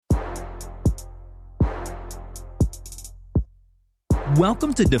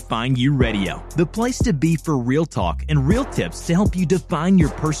Welcome to Define You Radio, the place to be for real talk and real tips to help you define your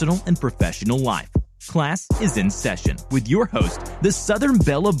personal and professional life. Class is in session with your host, the Southern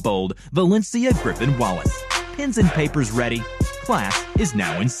Belle of Bold, Valencia Griffin Wallace. Pens and papers ready. Class is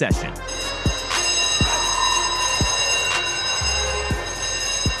now in session.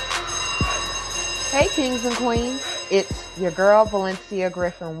 Hey, kings and queens. It's your girl, Valencia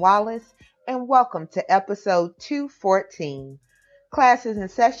Griffin Wallace, and welcome to episode 214. Class is in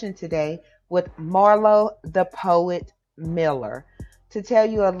session today with Marlo the Poet Miller. To tell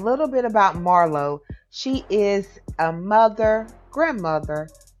you a little bit about Marlo, she is a mother, grandmother,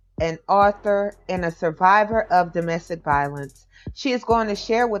 an author, and a survivor of domestic violence. She is going to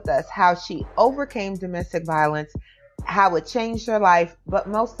share with us how she overcame domestic violence, how it changed her life, but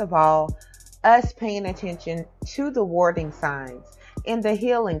most of all, us paying attention to the warning signs and the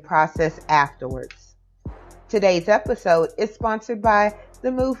healing process afterwards. Today's episode is sponsored by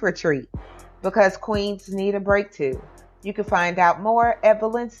the Move Retreat, because queens need a break too. You can find out more at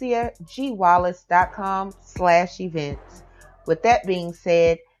valenciagwallace.com/events. With that being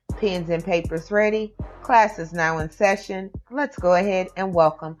said, pens and papers ready. Class is now in session. Let's go ahead and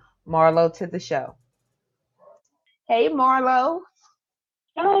welcome Marlo to the show. Hey, Marlo.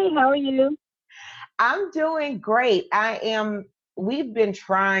 Hey, how are you? I'm doing great. We've been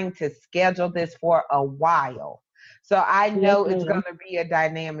trying to schedule this for a while, so I know it's going to be a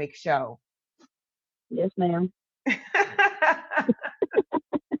dynamic show. Yes, ma'am.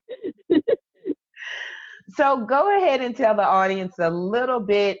 So go ahead and tell the audience a little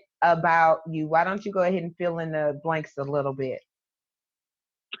bit about you. Why don't you go ahead and fill in the blanks a little bit?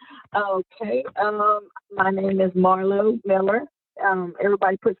 Okay. My name is Marlo Miller.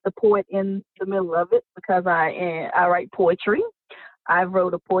 Everybody puts the poet in the middle of it because I write poetry. I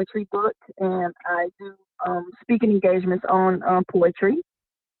wrote a poetry book, and I do speaking engagements on poetry.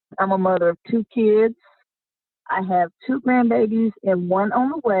 I'm a mother of 2 kids. I have 2 grandbabies and 1 on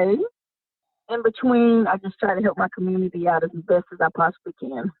the way. In between, I just try to help my community out as best as I possibly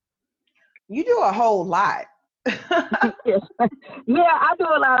can. You do a whole lot. Yes. Yeah, I do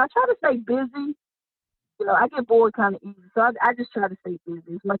a lot. I try to stay busy. You know, I get bored kind of easy, so I just try to stay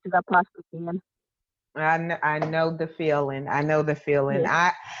busy as much as I possibly can. I know the feeling.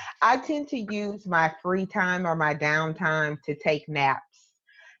 Yeah. I tend to use my free time or my downtime to take naps.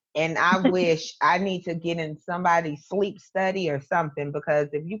 And I wish I need to get in somebody's sleep study or something,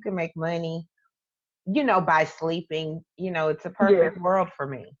 because if you can make money, by sleeping, it's a perfect world for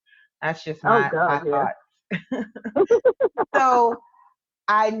me. That's just my thoughts. So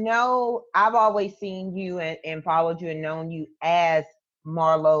I know I've always seen you and followed you and known you as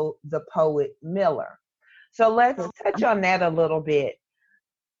Marlo the Poet Miller. So let's touch on that a little bit,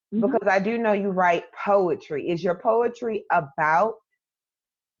 because I do know you write poetry. Is your poetry about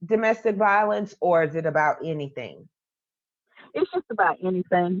domestic violence, or is it about anything? It's just about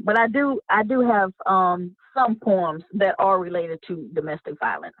anything. But I do have some poems that are related to domestic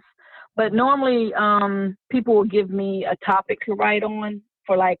violence. But normally people will give me a topic to write on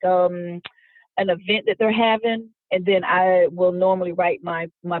for like an event that they're having, and then I will normally write my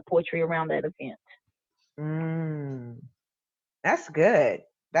poetry around that event. That's good.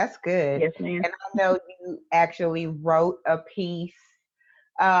 That's good. Yes, ma'am. And I know you actually wrote a piece,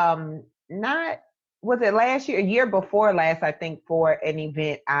 was it last year, a year before last, I think, for an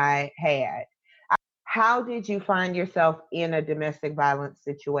event I had. How did you find yourself in a domestic violence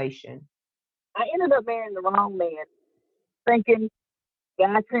situation? I ended up marrying the wrong man, thinking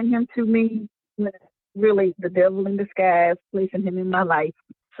God sent him to me, when really the devil in disguise, placing him in my life.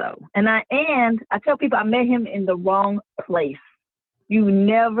 So, and I tell people I met him in the wrong place. You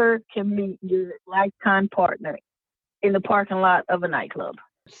never can meet your lifetime partner in the parking lot of a nightclub.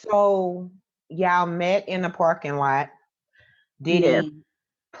 So y'all met in a parking lot. Did he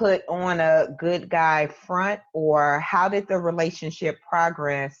put on a good guy front, or how did the relationship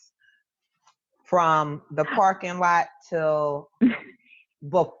progress from the parking lot till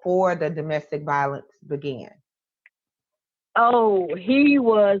before the domestic violence began? Oh, he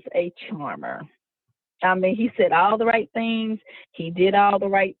was a charmer. I mean, he said all the right things. He did all the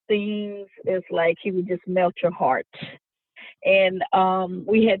right things. It's like he would just melt your heart. And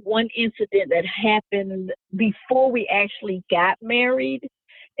we had one incident that happened before we actually got married,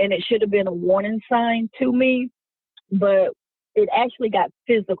 and it should have been a warning sign to me, but it actually got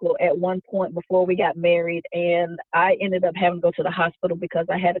physical at one point before we got married, and I ended up having to go to the hospital because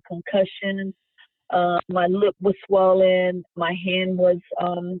I had a concussion. My lip was swollen. My hand was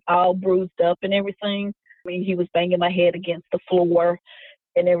all bruised up and everything. I mean, he was banging my head against the floor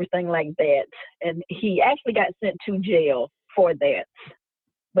and everything like that. And he actually got sent to jail for that.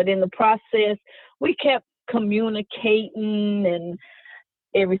 But in the process, we kept communicating and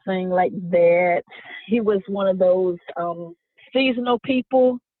everything like that. He was one of those seasonal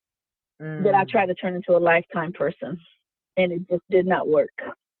people that I tried to turn into a lifetime person, and it just did not work.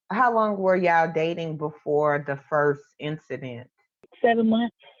 How long were y'all dating before the first incident? 7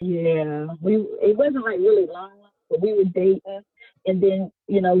 months. Yeah, it wasn't like really long, but we were dating, and then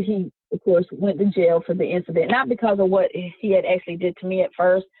he of course went to jail for the incident, not because of what he had actually did to me at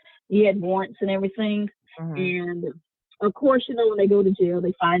first. He had warrants and everything, and of course when they go to jail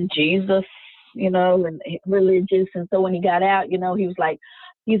they find Jesus, and religious, and so when he got out, he was like,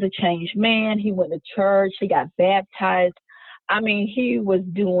 he's a changed man. He went to church, he got baptized. I mean, he was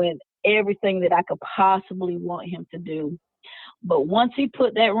doing everything that I could possibly want him to do. But once he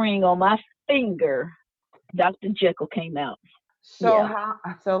put that ring on my finger, Dr. Jekyll came out. So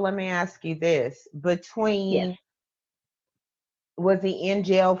so let me ask you this. Was he in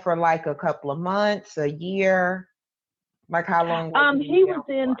jail for like a couple of months, a year? Like how long was he was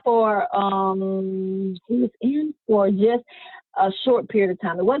in for just a short period of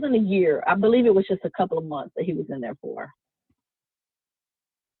time. It wasn't a year. I believe it was just a couple of months that he was in there for.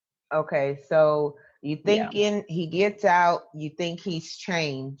 Okay, so you thinking he gets out, you think he's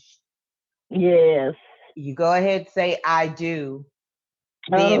changed. Yes. You go ahead and say, I do.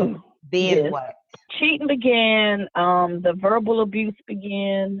 Then yes. What? Cheating began, the verbal abuse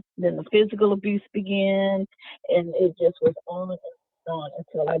began, then the physical abuse began, and it just was on and on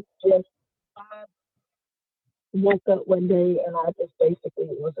until I just woke up one day and I just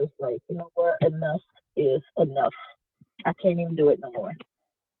basically was just like, you know what, enough is enough. I can't even do it no more.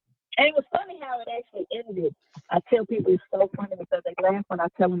 And it was funny how it actually ended. I tell people it's so funny because they laugh when I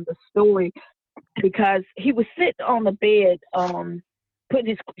tell them the story, because he was sitting on the bed, putting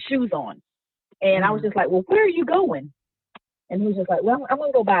his shoes on. And I was just like, well, where are you going? And he was just like, well, I'm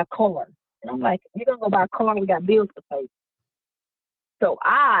going to go buy a car. And I'm like, you're going to go buy a car? We got bills to pay. So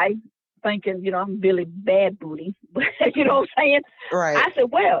I, thinking, I'm Billy Bad Booty, you know what I'm saying? Right. I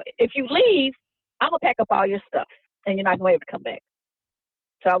said, well, if you leave, I'm going to pack up all your stuff and you're not going to be able to come back.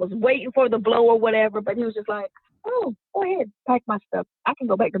 So I was waiting for the blow or whatever, but he was just like, oh, go ahead, pack my stuff. I can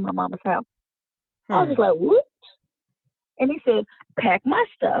go back to my mama's house. I was just like, what? And he said, pack my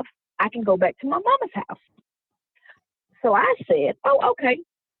stuff. I can go back to my mama's house. So I said, oh, okay.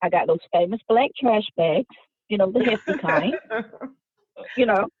 I got those famous black trash bags, the hefty kind.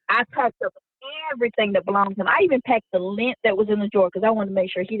 I packed up everything that belonged to him. I even packed the lint that was in the drawer because I wanted to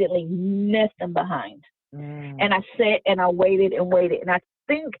make sure he didn't leave nothing behind. And I sat and I waited and waited. And I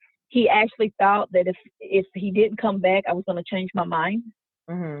think he actually thought that if he didn't come back, I was going to change my mind.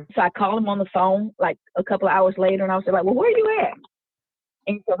 So I called him on the phone like a couple of hours later, and I was like, well, where are you at?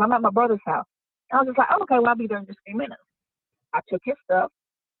 And he said, I'm at my brother's house. I was just like, oh, okay, well, I'll be there in just a few minutes. I took his stuff,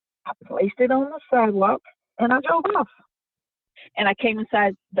 I placed it on the sidewalk, and I drove off. And I came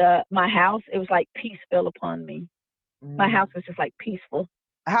inside my house. It was like peace fell upon me. My house was just like peaceful.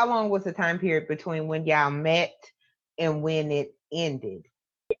 How long was the time period between when y'all met and when it ended?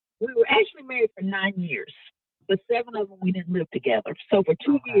 We were actually married for 9 years. But 7 of them we didn't live together. So for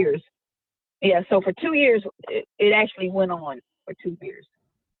 2 years, for 2 years, it actually went on for 2 years.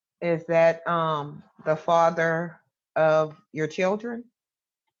 Is that the father of your children?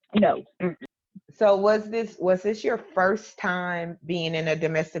 No. So was this your first time being in a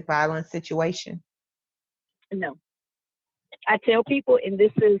domestic violence situation? No. I tell people, and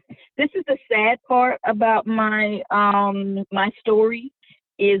this is the sad part about my my story,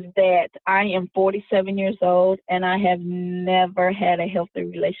 is that I am 47 years old and I have never had a healthy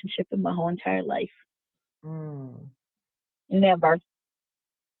relationship in my whole entire life. Never.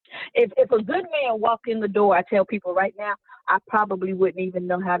 If a good man walked in the door, I tell people right now, I probably wouldn't even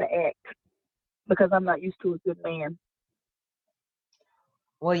know how to act because I'm not used to a good man.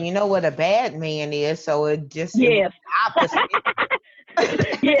 Well, you know what a bad man is, so it just opposite.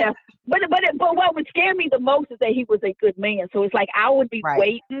 Yeah. But what would scare me the most is that he was a good man. So it's like I would be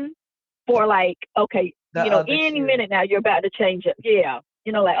waiting for like, okay, any minute now you're about to change it. Yeah.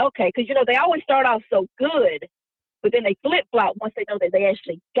 Like, okay, because, they always start off so good, but then they flip-flop once they know that they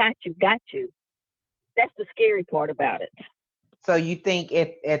actually got you. That's the scary part about it. So you think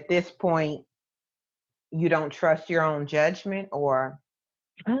at this point you don't trust your own judgment, or?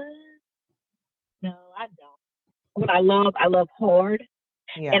 No, I don't. When I love hard.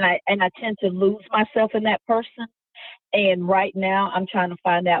 Yeah. And I tend to lose myself in that person. And right now I'm trying to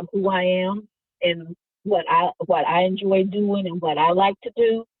find out who I am and what I enjoy doing and what I like to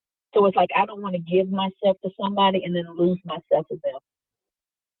do. So it's like I don't want to give myself to somebody and then lose myself to them.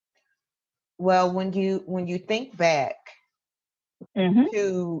 Well, when you think back Mhm.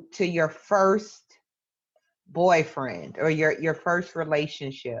 to your first boyfriend or your first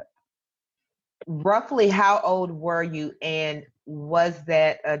relationship, roughly how old were you, and was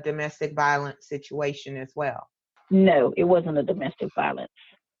that a domestic violence situation as well? No, it wasn't a domestic violence,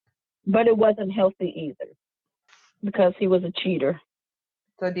 but it wasn't healthy either because he was a cheater.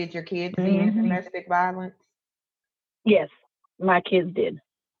 So did your kids see any Mhm. domestic violence? Yes, my kids did.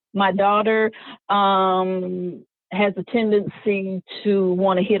 My daughter has a tendency to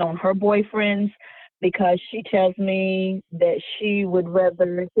want to hit on her boyfriends because she tells me that she would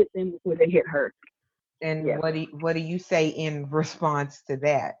rather hit them before they hit her. And Yes. what do you say in response to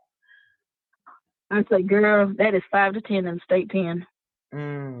that? I say, girl, that is 5 to 10 in state pen.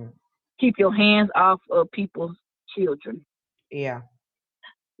 Mm, Keep your hands off of people's children. yeah.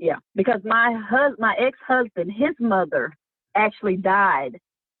 Yeah, because my ex-husband, his mother actually died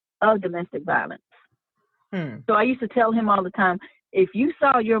of domestic violence. Hmm. So I used to tell him all the time, if you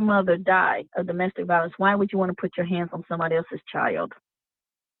saw your mother die of domestic violence, why would you want to put your hands on somebody else's child?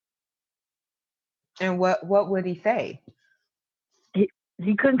 And what would he say? He,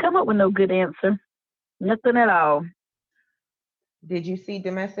 he couldn't come up with no good answer. Nothing at all. Did you see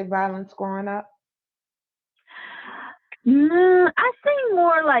domestic violence growing up? I think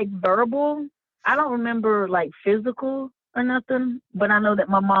more like verbal. I don't remember like physical or nothing, but I know that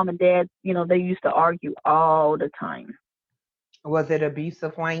my mom and dad, they used to argue all the time. Was it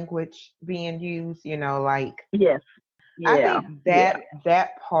abusive language being used? Like Yes. I Yeah. think Yeah.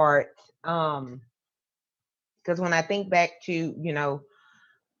 that part, because when I think back to,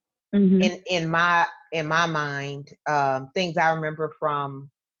 Mhm. in my mind, things I remember from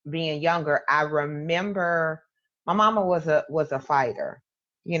being younger, I remember my mama was a fighter,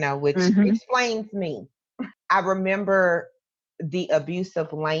 which Mhm. explains me. I remember the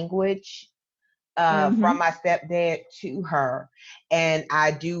abusive language from Mhm. my stepdad to her. And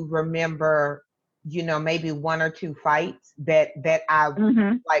I do remember, maybe one or two fights that I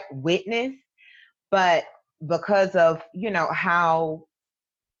Mhm. like witnessed, but because of, how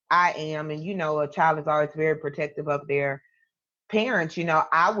I am, and a child is always very protective of their parents,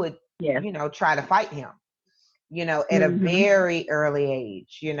 I would, Yes. try to fight him, at a Mhm. very early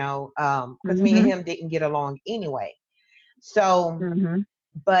age, because me and Mhm. him didn't get along anyway. So, Mhm.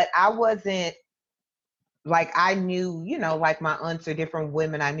 but I wasn't like I knew, like my aunts or different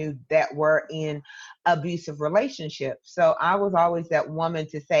women I knew that were in abusive relationships. So I was always that woman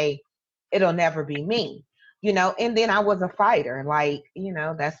to say, it'll never be me, and then I was a fighter. Like,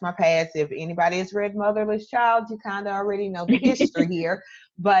 that's my past. If anybody has read Motherless Child, you kind of already know the history here.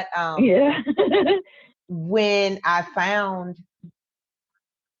 But Yeah. when I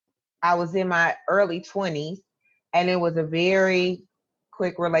was in my early 20s, and it was a very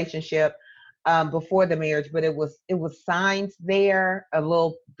quick relationship before the marriage, but it was signs there, a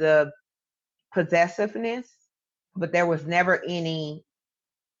little the possessiveness, but there was never any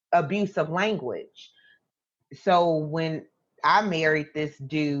abusive language. So when I married this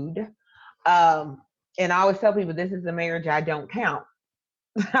dude, and I always tell people this is a marriage I don't count.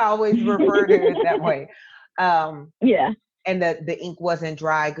 I always refer to it that way. Um, Yeah. and the ink wasn't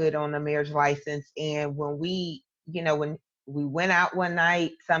dry good on the marriage license. And when we went out one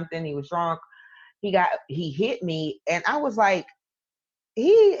night, something, he was drunk, he hit me, and I was like,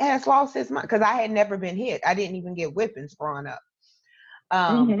 he has lost his mind, because I had never been hit. I didn't even get whippings growing up.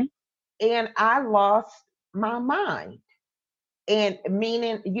 Um, Mhm. and I lost my mind. And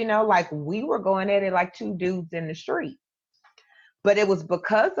meaning, like we were going at it like two dudes in the street. But it was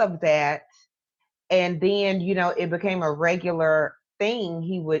because of that. And then, it became a regular thing.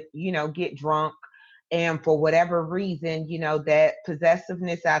 He would, get drunk. And for whatever reason, that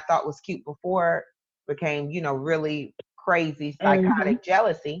possessiveness I thought was cute before became, really crazy, Mhm. psychotic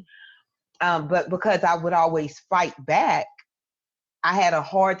jealousy. But because I would always fight back, I had a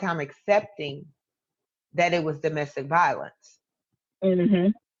hard time accepting that it was domestic violence.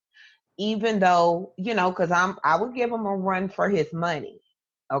 Mhm. Even though, because I would give him a run for his money.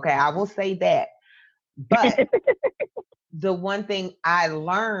 Okay, I will say that. But the one thing I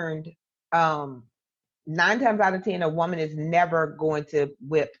learned, um, 9 times out of 10, a woman is never going to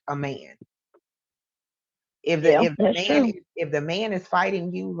whip a man. If the Yeah, if the that's man true. if the man is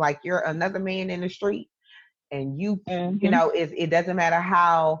fighting you like you're another man in the street, and Mhm. it doesn't matter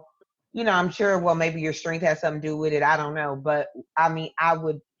how, I'm sure, well, maybe your strength has something to do with it. I don't know, but I mean,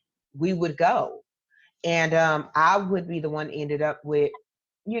 we would go, and I would be the one ended up with,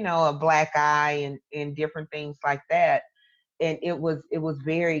 a black eye and different things like that, and it was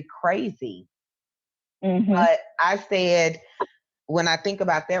very crazy. Mhm. But I said, when I think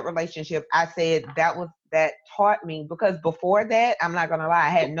about that relationship, I said that taught me, because before that, I'm not gonna lie, I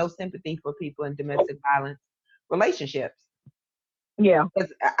had no sympathy for people in domestic violence relationships. Yeah.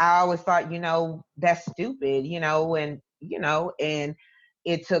 Because I always thought, that's stupid, and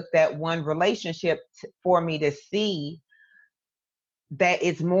it took that one relationship for me to see that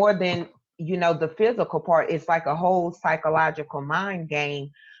it's more than, the physical part. It's like a whole psychological mind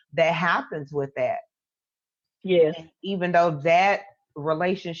game that happens with that. Yes. And even though that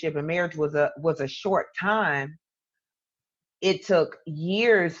relationship and marriage was a short time, it took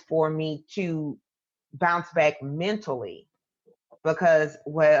years for me to bounce back mentally, because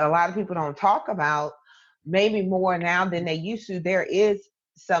what a lot of people don't talk about, maybe more now than they used to, there is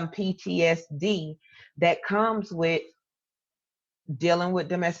some PTSD that comes with dealing with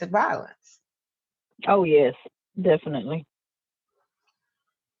domestic violence. Oh, yes, definitely.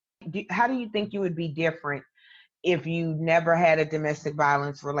 How do you think you would be different if you never had a domestic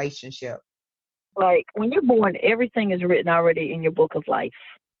violence relationship? Like, when you're born, everything is written already in your book of life.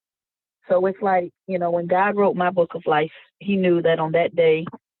 So it's like, when God wrote my book of life, he knew that on that day,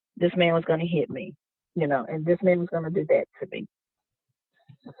 this man was going to hit me, and this man was going to do that to me.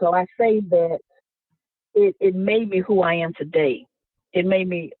 So I say that it made me who I am today. It made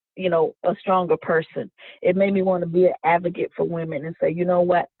me, a stronger person. It made me want to be an advocate for women and say, you know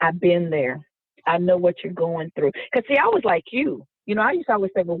what? I've been there. I know what you're going through. Because, see, I was like you. I used to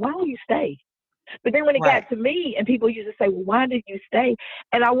always say, well, why don't you stay? But then when it got to me and people used to say, well, why did you stay?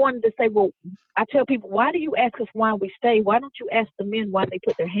 And I wanted to say, well, I tell people, why do you ask us why we stay? Why don't you ask the men why they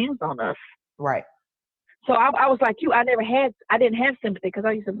put their hands on us? Right. So I was like you. I didn't have sympathy, because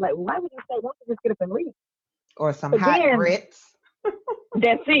I used to be like, well, why would you stay? Why don't you just get up and leave? Or some hot grits.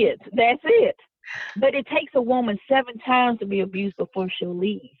 That's it. But it takes a woman 7 times to be abused before she'll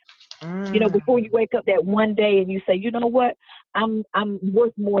leave. Before you wake up that one day and you say, you know what? I'm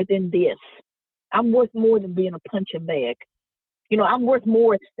worth more than this. I'm worth more than being a punching bag. I'm worth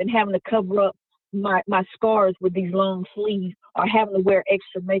more than having to cover up my scars with these long sleeves, or having to wear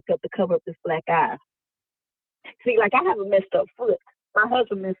extra makeup to cover up this black eye. See, like, I have a messed up foot. My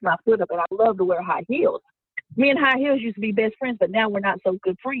husband messed my foot up, and I love to wear high heels. Me and high heels used to be best friends, but now we're not so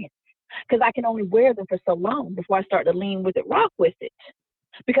good friends, because I can only wear them for so long before I start to lean with it, rock with it,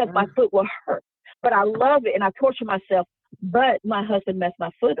 because my foot will hurt. But I love it, and I torture myself, but my husband messed my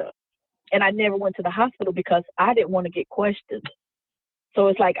foot up. And I never went to the hospital because I didn't want to get questioned. So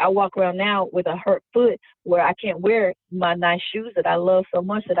it's like I walk around now with a hurt foot where I can't wear my nice shoes that I love so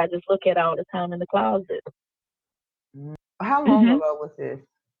much that I just look at all the time in the closet. How long ago was this?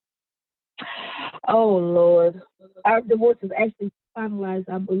 Oh, Lord. Our divorce was actually finalized,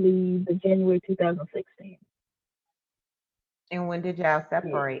 I believe, in January 2016. And when did y'all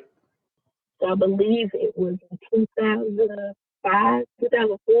separate? I believe it was in 2005,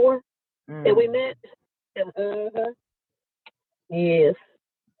 2004 that we met. Yes.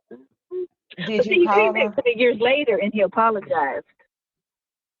 Did you call him? 3 years later, and he apologized.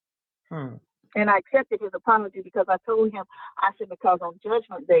 And I accepted his apology, because I told him, I said, because on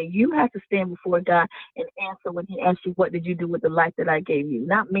Judgment Day, you have to stand before God and answer when he asks you, what did you do with the life that I gave you?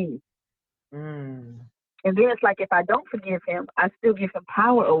 Not me. And then it's like, if I don't forgive him, I still give him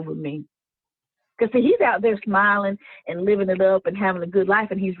power over me. Because, see, he's out there smiling and living it up and having a good life,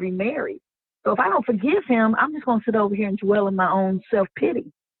 and he's remarried. So if I don't forgive him, I'm just going to sit over here and dwell in my own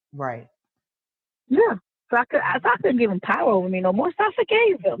self-pity. Right. Yeah. So I couldn't give him power over me no more, so I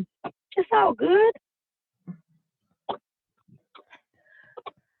forgave him. It's all good.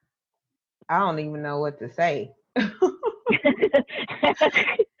 I don't even know what to say.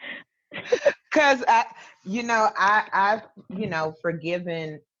 Because I've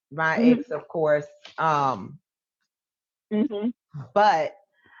forgiven my ex, of course. But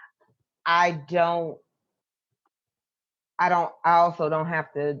I also don't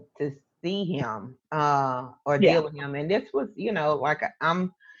have to see him or deal with him. And this was, like,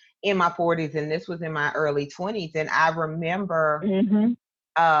 I'm in my 40s, and this was in my early 20s. And I remember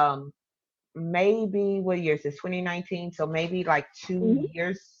maybe, what year is this? 2019. So maybe like 2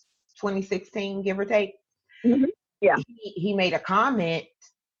 years, 2016, give or take. Yeah. He made a comment.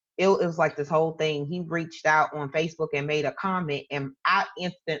 It was like this whole thing. He reached out on Facebook and made a comment, and I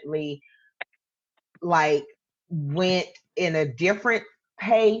instantly like went in a different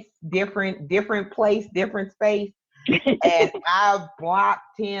pace, different place, different space. And I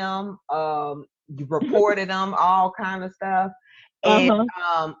blocked him, reported him, all kind of stuff. And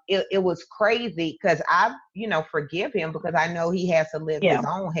it was crazy, because I, forgive him, because I know he has to live his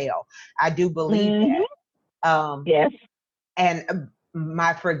own hell. I do believe that. Yes. And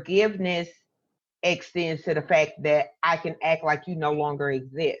my forgiveness extends to the fact that I can act like you no longer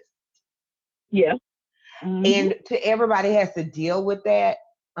exist. Yeah. Mm-hmm. And to everybody has to deal with that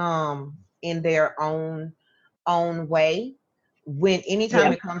in their own way. When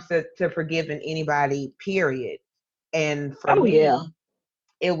anytime it comes to forgiving anybody, period. And for me,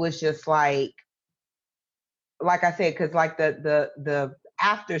 it was just like I said, because like the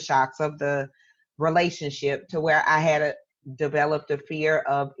aftershocks of the relationship, to where I had developed a fear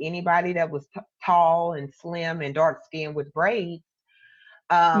of anybody that was tall and slim and dark skinned with braids,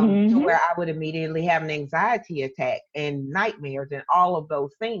 to where I would immediately have an anxiety attack and nightmares and all of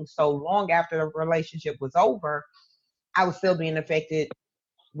those things. So long after the relationship was over, I was still being affected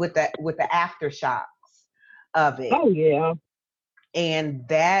with the aftershocks of it. Oh yeah. And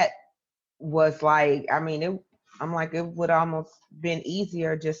that was like, I mean, I'm like, it would almost been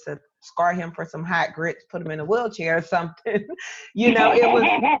easier just to scar him for some hot grits, put him in a wheelchair or something. You know, it was,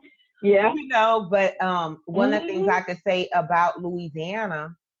 yeah. You know, but one of the things I could say about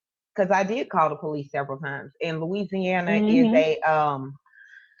Louisiana, because I did call the police several times, and Louisiana is a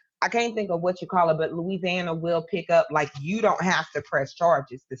I can't think of what you call it, but Louisiana will pick up, like, you don't have to press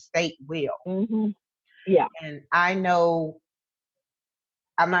charges, the state will. Yeah. And I know,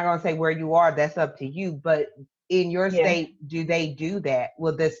 I'm not going to say where you are, that's up to you, but in your state, do they do that?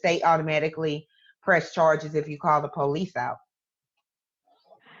 Will the state automatically press charges if you call the police out?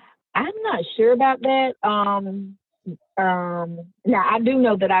 I'm not sure about that. Now I do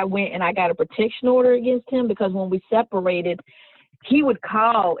know that I went and I got a protection order against him, because when we separated, he would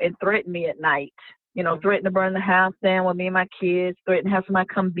call and threaten me at night. You know, threaten to burn the house down with me and my kids, threaten to have somebody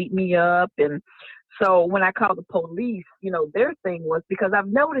come beat me up. And so when I called the police, you know, their thing was, because I've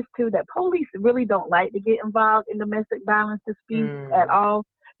noticed too that police really don't like to get involved in domestic violence disputes at all,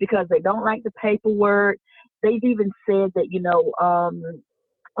 because they don't like the paperwork. They've even said that, you know,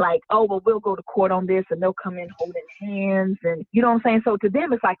 like, oh, well, we'll go to court on this, and they'll come in holding hands, and you know what I'm saying? So to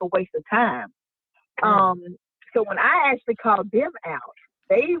them, it's like a waste of time. So when I actually called them out,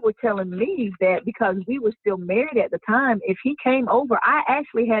 they were telling me that because we were still married at the time, if he came over, I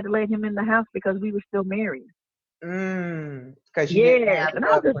actually had to let him in the house because we were still married. Because you didn't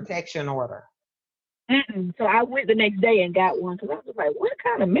have the protection order. So I went the next day and got one, because I was like, what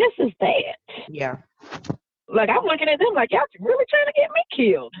kind of mess is that? Yeah. Like, I'm looking at them like, y'all really trying to get me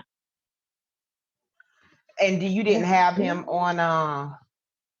killed. And you didn't have him on,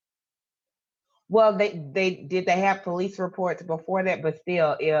 well, they have police reports before that, but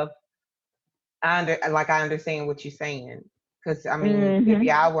still, if I understand what you're saying, because I mean, if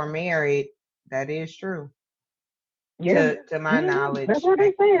y'all were married, that is true. Yeah. To my knowledge. That's what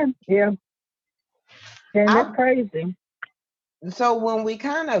they said. Yeah. And that's crazy. So when we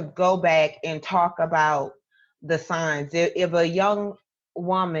kind of go back and talk about the signs, if a young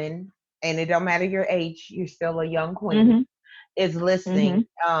woman, and it don't matter your age, you're still a young queen, is listening,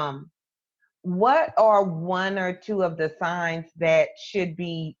 what are one or two of the signs that should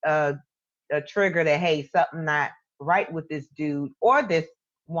be a trigger that, hey, something not right with this dude or this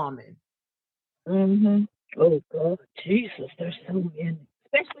woman? Oh God, Jesus, there's so many.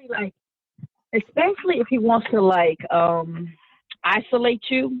 Especially if he wants to, like, isolate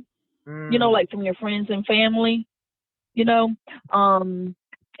you, you know, like from your friends and family, you know,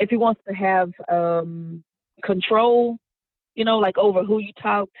 if he wants to have control, you know, like over who you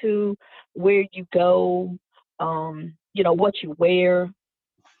talk to, where you go, you know, what you wear,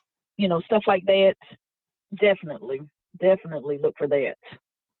 you know, stuff like that. Definitely look for that.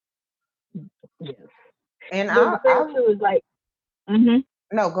 Yes. And the thing too is like,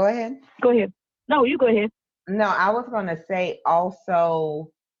 no, go ahead. Go ahead. No, you go ahead. No, I was gonna say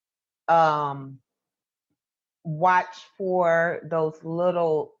also, watch for those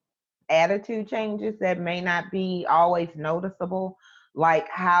little attitude changes that may not be always noticeable, like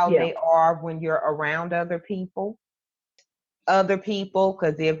how they are when you're around other people.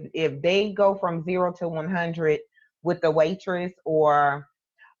 Because if they go from 0 to 100 with the waitress or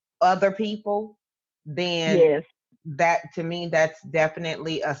other people, then that, to me, that's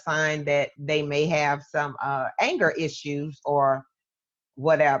definitely a sign that they may have some anger issues or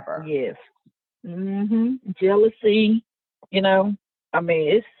whatever. Yes. Jealousy, you know. I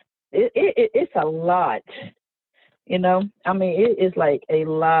mean, it's a lot. You know, I mean, it is like a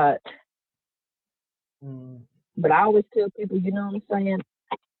lot. But I always tell people, you know what I'm saying?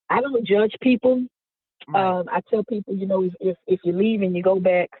 I don't judge people. Right. I tell people, you know, if you leave and you go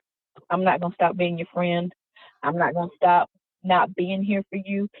back, I'm not gonna stop being your friend. I'm not gonna stop not being here for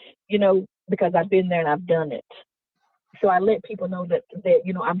you, you know, because I've been there and I've done it. So I let people know that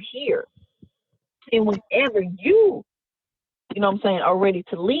you know, I'm here. And whenever you you know what I'm saying, are ready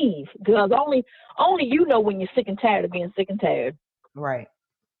to leave. Because only you know when you're sick and tired of being sick and tired. Right.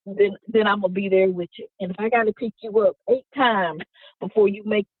 Then I'm gonna be there with you. And if I gotta pick you up 8 times before you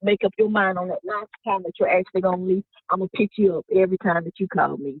make up your mind on that last time that you're actually gonna leave, I'm gonna pick you up every time that you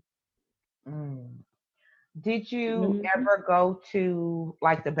call me. Mm. Did you Mm-hmm. ever go to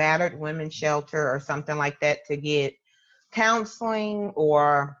like the battered women's shelter or something like that to get counseling,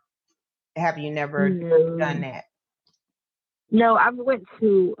 or have you never done No, that? no, I've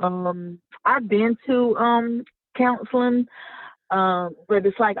been to counseling, but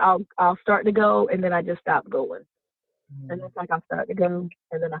it's like I'll start to go and then I just stop going, and Mm. it's like I'll start to go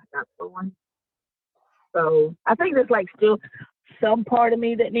and then I stop going. So I think there's like still some part of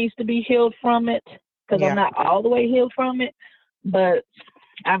me that needs to be healed from it because I'm Yeah. not all the way healed from it. But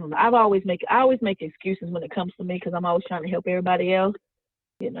I don't know. I always make excuses when it comes to me because I'm always trying to help everybody else.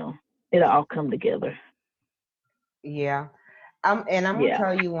 You know, it'll all come together. Yeah. And I'm gonna Yeah.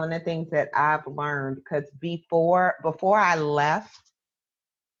 tell you one of the things that I've learned, because before I left,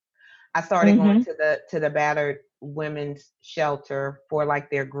 I started going Mhm. to the battered women's shelter for like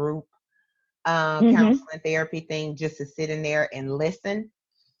their group Mhm. counseling therapy thing, just to sit in there and listen,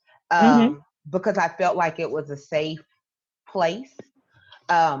 Mhm. because I felt like it was a safe place.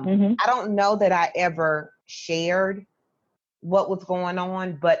 Mhm. I don't know that I ever shared what was going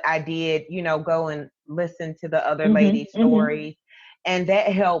on, but I did, go and listen to the other Mhm. ladies' Mhm. stories, and that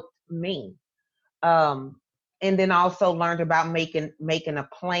helped me. Um, and then also learned about making a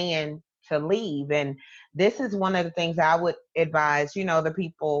plan to leave. And this is one of the things I would advise, the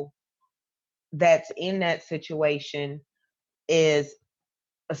people that's in that situation, is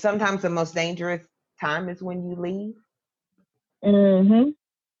sometimes the most dangerous time is when you leave. Mhm.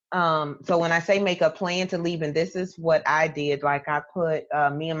 So when I say make a plan to leave, and this is what I did, like I put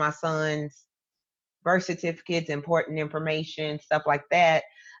me and my son's birth certificates, important information, stuff like that,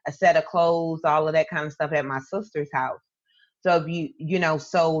 a set of clothes, all of that kind of stuff at my sister's house. So if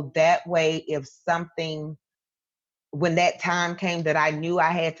so that way, if something, when that time came that I knew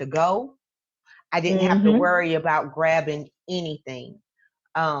I had to go, I didn't have to Mhm. worry about grabbing anything.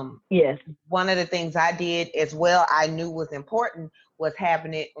 Um, Yes. One of the things I did as well, I knew was important, was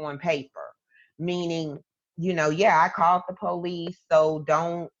having it on paper. Meaning, yeah, I called the police, so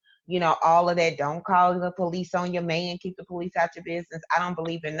don't, all of that. Don't call the police on your man, keep the police out your business. I don't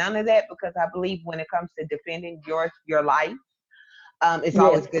believe in none of that, because I believe when it comes to defending your life, it's Yes.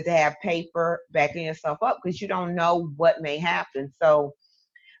 always good to have paper backing yourself up, because you don't know what may happen. So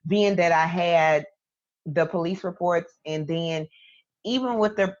being that I had the police reports, and then even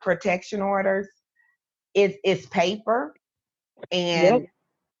with the protection orders, it's paper, Yep. and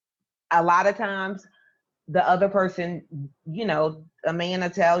a lot of times the other person, a man will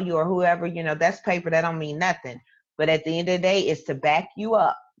tell you, or whoever, that's paper, that don't mean nothing. But at the end of the day, it's to back you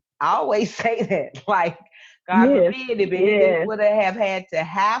up. I always say that, like, God Yes. forbid, if anything Yes. would have had to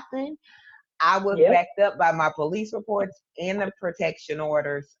happen, I was Yep. backed up by my police reports and the protection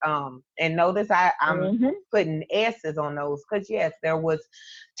orders. And notice I'm Mhm. putting S's on those, because yes, there was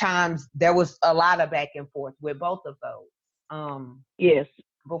a lot of back and forth with both of those. Yes.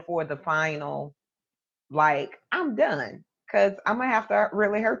 Before the final, like, I'm done, because I'm gonna have to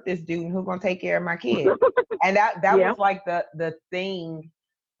really hurt this dude who's gonna take care of my kid. And that Yeah. was like the thing,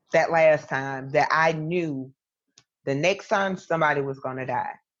 that last time, that I knew the next time somebody was gonna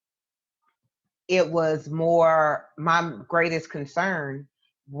die, it was more, my greatest concern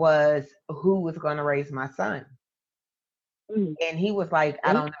was who was going to raise my son. Mm. And he was like,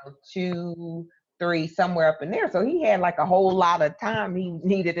 I Yep. don't know, 2, 3, somewhere up in there. So he had like a whole lot of time he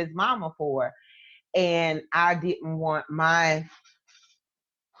needed his mama for. And I didn't want my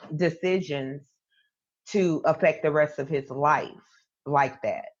decisions to affect the rest of his life like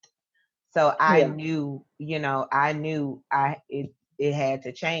that. So I Yeah. knew, it had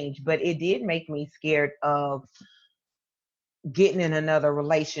to change, but it did make me scared of getting in another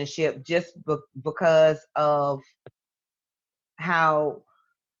relationship, just because of how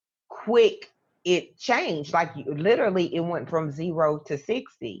quick it changed. Like, literally, it went from 0 to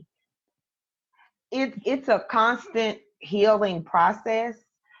 60. It's a constant healing process.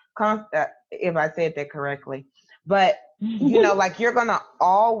 If I said that correctly, but like, you're gonna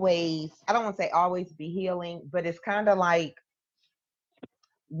always, I don't want to say always be healing, but it's kind of like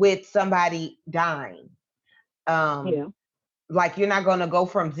with somebody dying. Um, Yeah. like, you're not going to go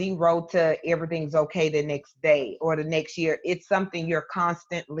from 0 to everything's okay the next day or the next year. It's something you're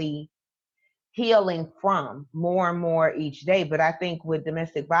constantly healing from more and more each day. But I think with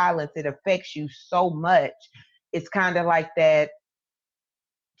domestic violence, it affects you so much. It's kind of like that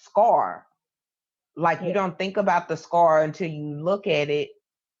scar. like you don't think about the scar until you look at it,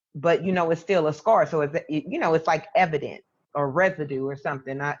 but it's still a scar. So it's like evidence or residue or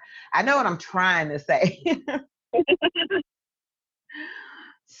something. I know what I'm trying to say.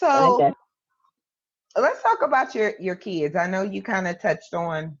 So Okay. let's talk about your kids. I know you kind of touched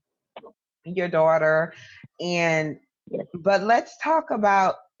on your daughter, Yes. but let's talk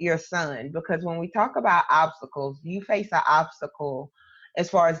about your son, because when we talk about obstacles, you face an obstacle as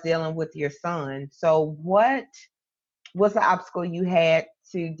far as dealing with your son. So what was the obstacle you had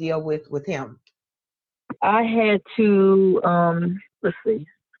to deal with him? I had to, let's see,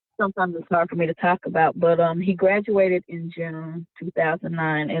 sometimes it's hard for me to talk about, but he graduated in June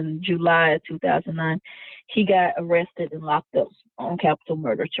 2009. In July of 2009, he got arrested and locked up on capital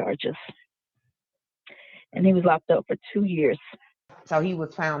murder charges. And he was locked up for 2 years. So he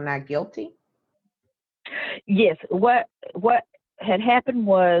was found not guilty? Yes, what had happened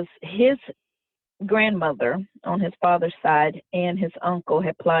was his grandmother on his father's side and his uncle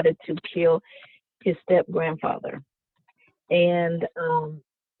had plotted to kill his step grandfather. And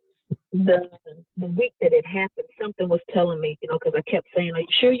the week that it happened, something was telling me, because I kept saying, "Are you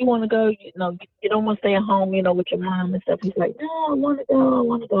sure you want to go? You don't want to stay at home, with your mom and stuff." He's like, "No, I want to go. I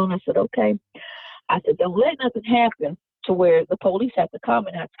want to go." And I said, "Okay." I said, "Don't let nothing happen to where the police have to come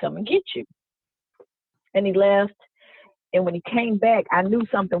and have to come and get you." And he left. And when he came back, I knew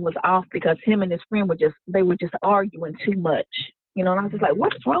something was off because him and his friend were just arguing too much. And I was just like,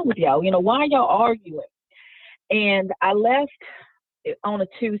 "What's wrong with y'all? Why are y'all arguing?" And I left on a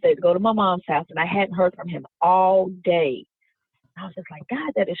Tuesday to go to my mom's house, and I hadn't heard from him all day. I was just like,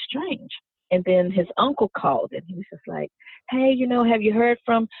 "God, that is strange." And then his uncle called, and he was just like, "Hey, have you heard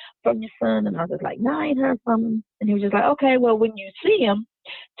from your son?" And I was just like, "No, I ain't heard from him." And he was just like, "Okay, well, when you see him,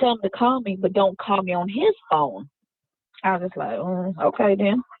 tell him to call me, but don't call me on his phone." I was just like, "Okay,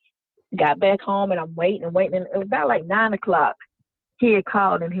 then." Got back home, and I'm waiting and waiting. And it was about like 9 o'clock. He had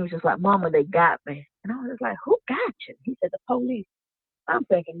called, and he was just like, "Mama, they got me." And I was just like, "Who got you?" He said, "The police." I'm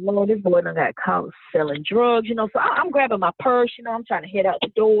thinking, Lord, this boy done got caught selling drugs, So I'm grabbing my purse, I'm trying to head out the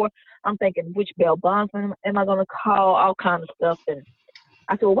door. I'm thinking, which bail bondsman am I going to call? All kinds of stuff. And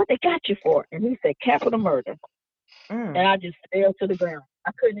I said, "Well, what they got you for?" And he said, "Capital murder." And I just fell to the ground.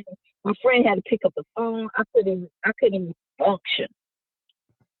 I couldn't even, my friend had to pick up the phone. I couldn't even function.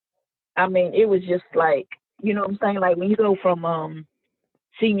 I mean, it was just like, you know what I'm saying? Like when you go from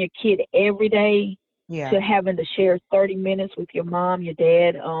seeing your kid every day to having to share 30 minutes with your mom, your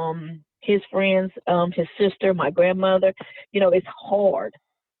dad, his friends, his sister, my grandmother, it's hard,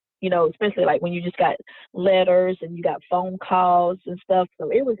 especially like when you just got letters and you got phone calls and stuff. So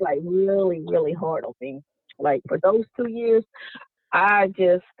it was like really, really hard on me. Like for those 2 years, I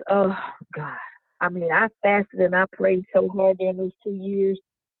just, oh God. I mean, I fasted and I prayed so hard during those 2 years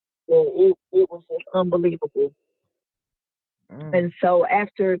that it was just unbelievable. And so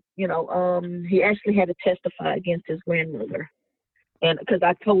after, he actually had to testify against his grandmother. And because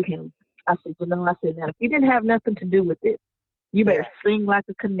I told him, I said, now if you didn't have nothing to do with it, you better sing like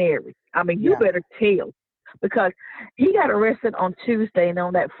a canary. I mean, you better tell. Because he got arrested on Tuesday, and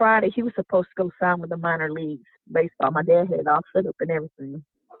on that Friday, he was supposed to go sign with the minor leagues baseball. My dad had it all set up and everything.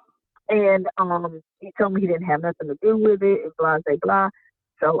 And he told me he didn't have nothing to do with it, and blah, blah, blah.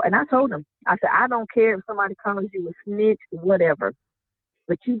 So, and I told him, I said, I don't care if somebody calls you a snitch, whatever,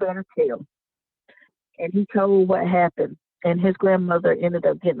 but you better tell. And he told what happened. And his grandmother ended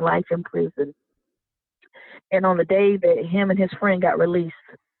up getting life in prison. And on the day that him and his friend got released,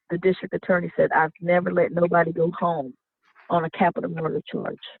 the district attorney said, "I've never let nobody go home on a capital murder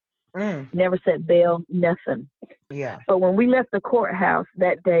charge." Never said bail, nothing. Yeah. But when we left the courthouse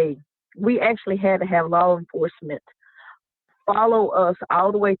that day, we actually had to have law enforcement follow us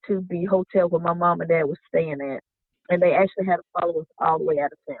all the way to the hotel where my mom and dad was staying at. And they actually had to follow us all the way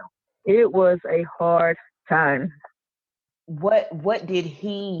out of town. It was a hard time. What did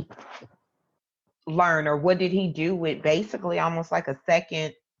he learn, or what did he do with basically almost like a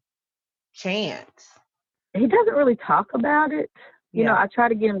second chance? He doesn't really talk about it. I try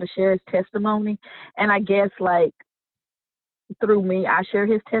to get him to share his testimony. And I guess like through me, I share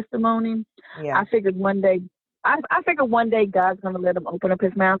his testimony. I figured one day God's going to let him open up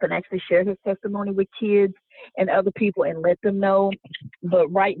his mouth and actually share his testimony with kids and other people and let them know. But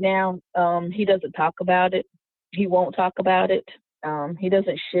right now, he doesn't talk about it. He won't talk about it. He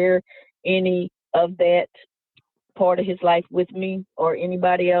doesn't share any of that part of his life with me or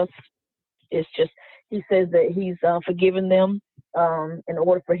anybody else. It's just, he says that he's forgiven them. In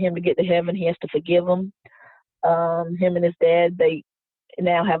order for him to get to heaven, he has to forgive them. Him and his dad, they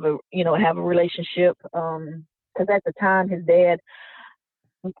now have a relationship. Because at the time, his dad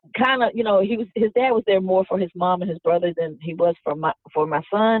kind of, his dad was there more for his mom and his brother than he was for my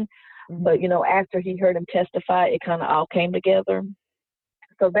son. Mm-hmm. But after he heard him testify, it kind of all came together.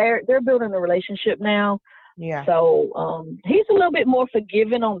 So they're building a relationship now. Yeah. So he's a little bit more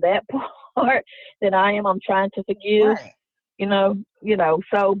forgiving on that part than I am. I'm trying to forgive. Right.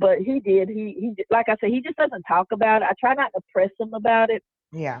 So, but he like I said, he just doesn't talk about it. I try not to press him about it.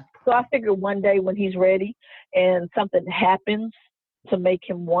 Yeah. So I figure one day when he's ready and something happens to make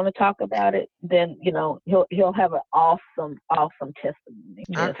him want to talk about it, then he'll have an awesome testimony.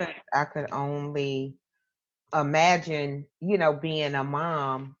 Yes. I could only imagine, being a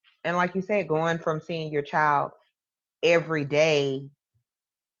mom, and like you said, going from seeing your child every day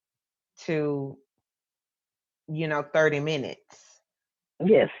to 30 minutes.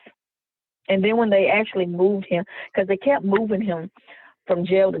 Yes. And then when they actually moved him, because they kept moving him from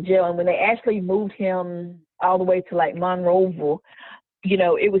jail to jail, and when they actually moved him all the way to like Monroeville,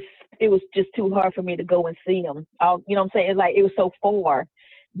 it was just too hard for me to go and see him. You know what I'm saying? It's like it was so far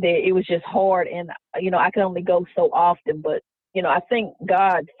that it was just hard, and I could only go so often. But I thank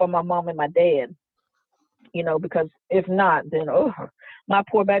God for my mom and my dad. Because if not, then my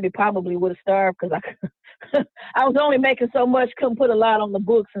poor baby probably would have starved because I was only making so much, couldn't put a lot on the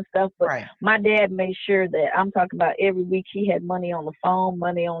books and stuff. But right. My dad made sure that I'm talking about every week he had money on the phone,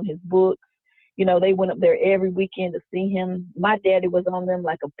 money on his books. They went up there every weekend to see him. My daddy was on them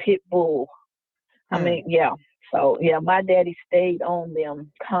like a pit bull. I mean, yeah. So yeah, my daddy stayed on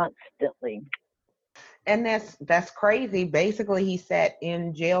them constantly. And that's crazy. Basically, he sat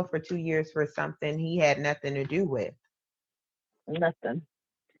in jail for 2 years for something he had nothing to do with. Nothing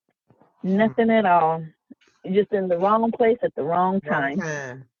at all. Just in the wrong place at the wrong Wrong time.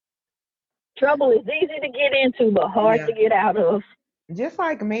 time. Trouble is easy to get into, but hard to get out of. Just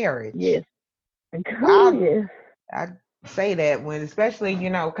like marriage. Yes. I say that when, especially,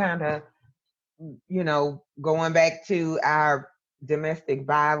 kind of, going back to our domestic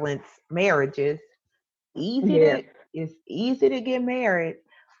violence marriages, it's easy to get married,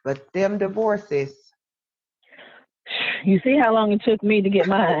 but them divorces. You see how long it took me to get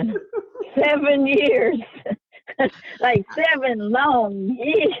mine? 7 years. Like 7 long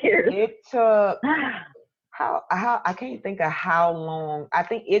years. It took how I can't think of how long. I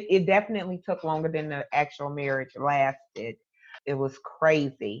think it definitely took longer than the actual marriage lasted. It was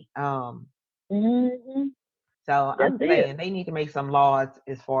crazy. Mm-hmm. So I'm saying they need to make some laws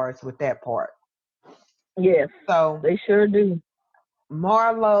as far as with that part. Yes. So they sure do.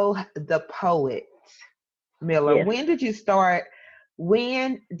 Marlo the poet Miller, Yes. when did you start?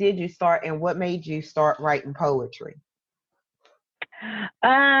 And what made you start writing poetry?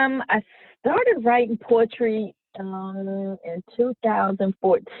 I started writing poetry in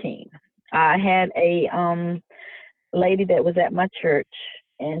 2014. I had a lady that was at my church,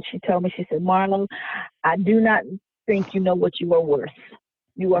 and she told me, she said, Marlo, I do not think you know what you are worth.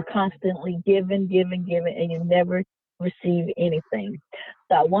 You are constantly giving, and you never receive anything.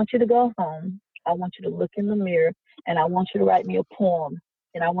 So I want you to go home. I want you to look in the mirror, and I want you to write me a poem,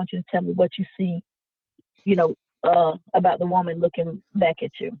 and I want you to tell me what you see, about the woman looking back at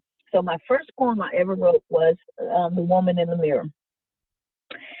you. So my first poem I ever wrote was The Woman in the Mirror.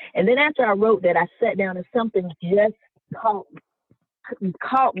 And then after I wrote that, I sat down and something just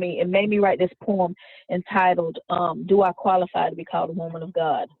caught me and made me write this poem entitled Do I Qualify to Be Called a Woman of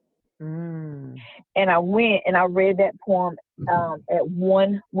God? And I went and I read that poem at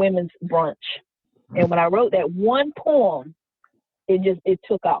one women's brunch. And when I wrote that one poem, it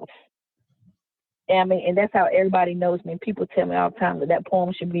took off. And that's how everybody knows me. People tell me all the time that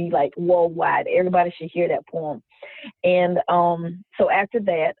poem should be like worldwide. Everybody should hear that poem. And so after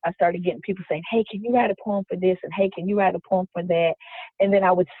that, I started getting people saying, hey, can you write a poem for this? And hey, can you write a poem for that? And then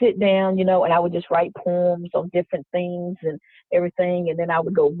I would sit down, and I would just write poems on different things and everything. And then I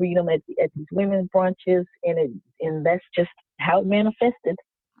would go read them at these women's brunches. And that's just how it manifested.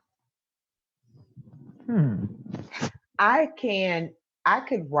 I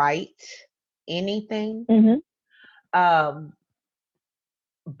could write anything.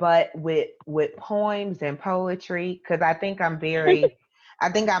 But with poems and poetry, because I think I'm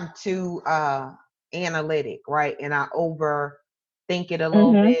too analytic, right? And I overthink it a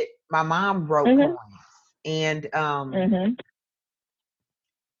little bit. My mom wrote poems, and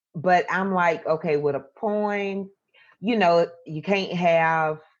but I'm like, okay, with a poem, you can't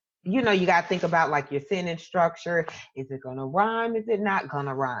have, you got to think about like your sentence structure. Is it going to rhyme? Is it not going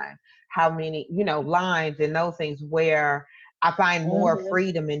to rhyme? How many, lines and those things, where I find more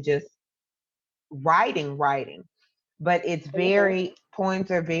freedom in just writing. But it's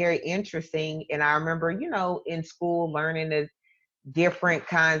poems are very interesting. And I remember, in school learning different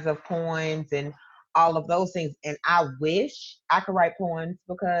kinds of poems and all of those things. And I wish I could write poems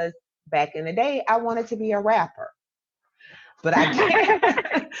because back in the day, I wanted to be a rapper. But I can't,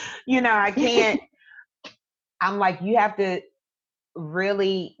 I can't. I'm like, you have to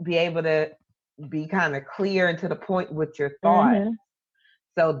really be able to be kind of clear and to the point with your thoughts. Mm-hmm.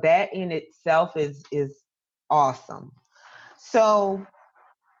 So that in itself is awesome. So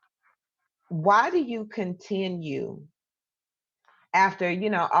why do you continue after,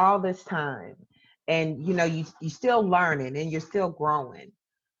 all this time and, you still learning and you're still growing?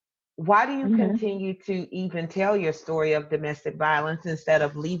 Why do you Mm-hmm. continue to even tell your story of domestic violence instead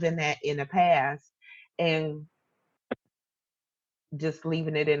of leaving that in the past and just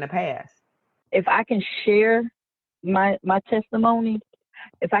leaving it in the past? If I can share my testimony,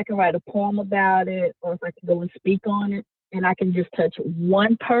 if I can write a poem about it, or if I can go and speak on it, and I can just touch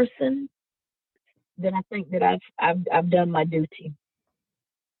one person, then I think that I've done my duty.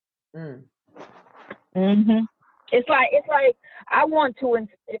 Mm. Mhm. It's like I want to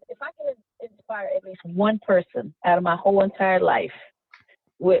if I can inspire at least one person out of my whole entire life,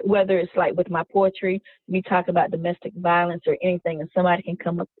 whether it's like with my poetry, me talk about domestic violence or anything, and somebody can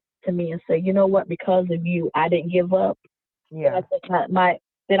come up to me and say, you know what, because of you, I didn't give up. Yeah.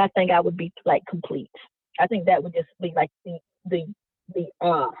 Then I think I would be like complete. I think that would just be like the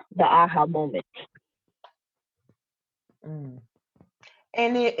aha moment. Mm.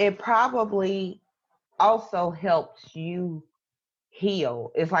 And it probably also helps you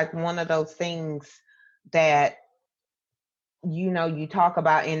heal. It's like one of those things that you talk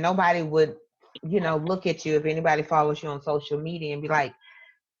about and nobody would look at you if anybody follows you on social media and be like,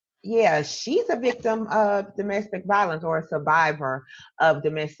 yeah, she's a victim of domestic violence or a survivor of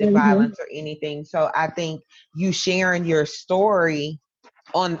domestic violence or anything. So I think you sharing your story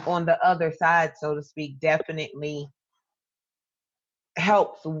on the other side, so to speak, definitely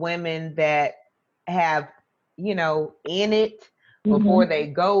helps women that have in it before they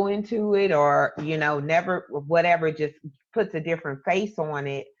go into it, or never, whatever, just puts a different face on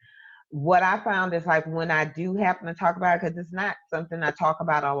it. What I found is like when I do happen to talk about it, because it's not something I talk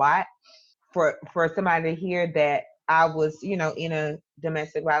about a lot, for somebody to hear that I was in a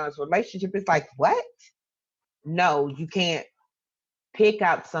domestic violence relationship, it's like, what? No, you can't pick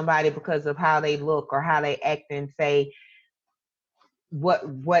out somebody because of how they look or how they act and say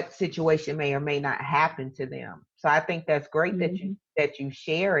what situation may or may not happen to them. So I think that's great that you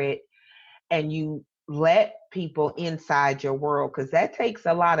share it and you let people inside your world, because that takes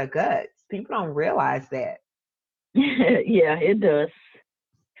a lot of guts. People don't realize that. Yeah, it does.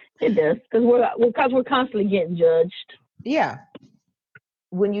 It does, because we're constantly getting judged. Yeah.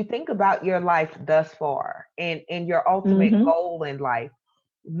 When you think about your life thus far and your ultimate goal in life,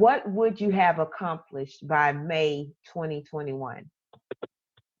 what would you have accomplished by May 2021?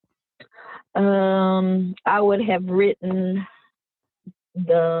 I would have written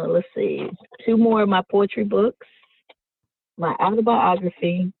let's see, 2 more of my poetry books, my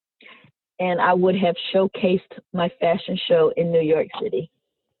autobiography, and I would have showcased my fashion show in New York City.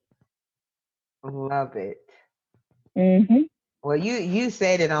 Love it. Mm-hmm. Well, you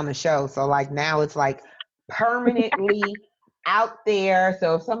said it on the show, so like now it's like permanently out there.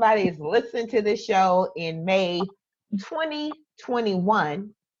 So if somebody is listening to this show in May 2021,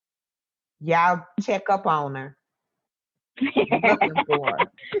 y'all check up on her. Looking for her.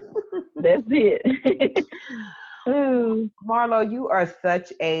 That's it. Marlo, you are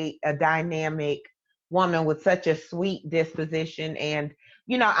such a dynamic woman with such a sweet disposition, and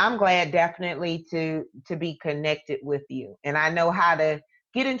I'm glad definitely to be connected with you, and I know how to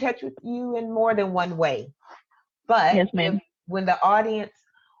get in touch with you in more than one way. But yes, ma'am. When the audience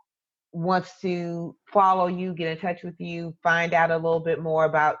wants to follow you, get in touch with you, find out a little bit more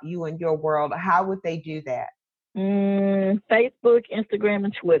about you and your world, how would they do that? Facebook, Instagram,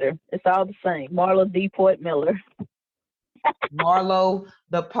 and Twitter. It's all the same. Marlo D. Poet Miller. Marlo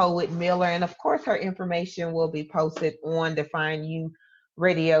the Poet Miller. And of course, her information will be posted on Define You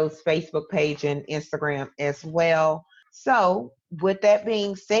Radio's Facebook page and Instagram as well. So, with that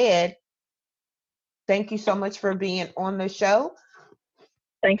being said, thank you so much for being on the show.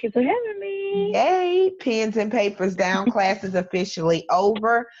 Thank you for having me. Yay! Pens and papers down. Class is officially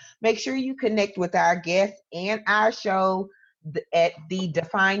over. Make sure you connect with our guests and our show at the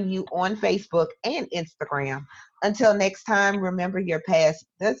Define You on Facebook and Instagram. Until next time, remember your past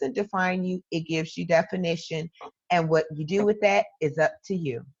doesn't define you, it gives you definition. And what you do with that is up to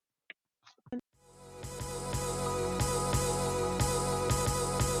you.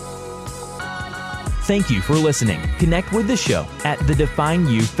 Thank you for listening. Connect with the show at the Define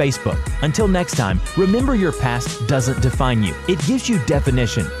You Facebook. Until next time, remember your past doesn't define you. It gives you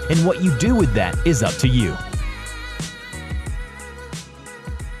definition, and what you do with that is up to you.